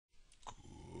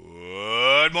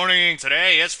Good morning.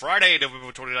 Today is Friday,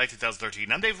 November 29th,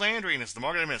 2013. I'm Dave Landry, and it's the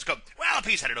Market in Minutes. Go. Well,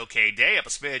 Peace had an okay day, up a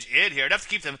smidge in here. Enough to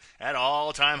keep them at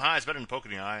all-time highs. Better than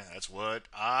poking the eye. That's what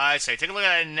I say. Take a look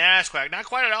at NASDAQ. Not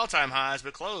quite at all-time highs,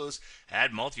 but close.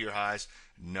 Had multi-year highs.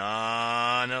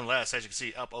 Nonetheless, as you can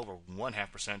see, up over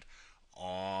 0.5%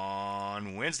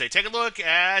 on Wednesday. Take a look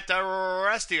at the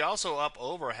Rusty, also up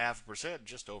over 0.5%,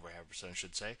 just over 0.5%, I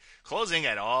should say. Closing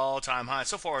at all-time highs.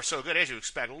 So far, so good, as you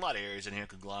expect. A lot of areas in here,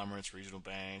 conglomerates, regional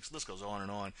banks, list goes on and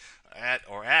on. At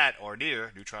or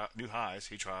near new highs.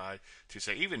 He tried to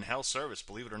say even health service,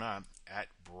 believe it or not, at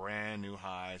brand new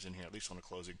highs in here, at least on a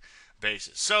closing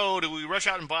basis. So, do we rush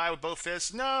out and buy with both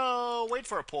fists? No, wait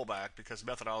for a pullback because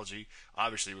methodology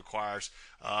obviously requires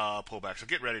pullback. So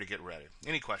get ready to get ready.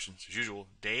 Any questions? As usual,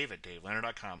 Dave at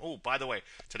DaveLandry.com. Oh, by the way,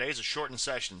 today is a shortened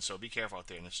session, so be careful out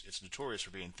there. And it's notorious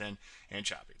for being thin and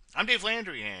choppy. I'm Dave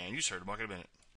Landry, and you just heard the Market in a Minute.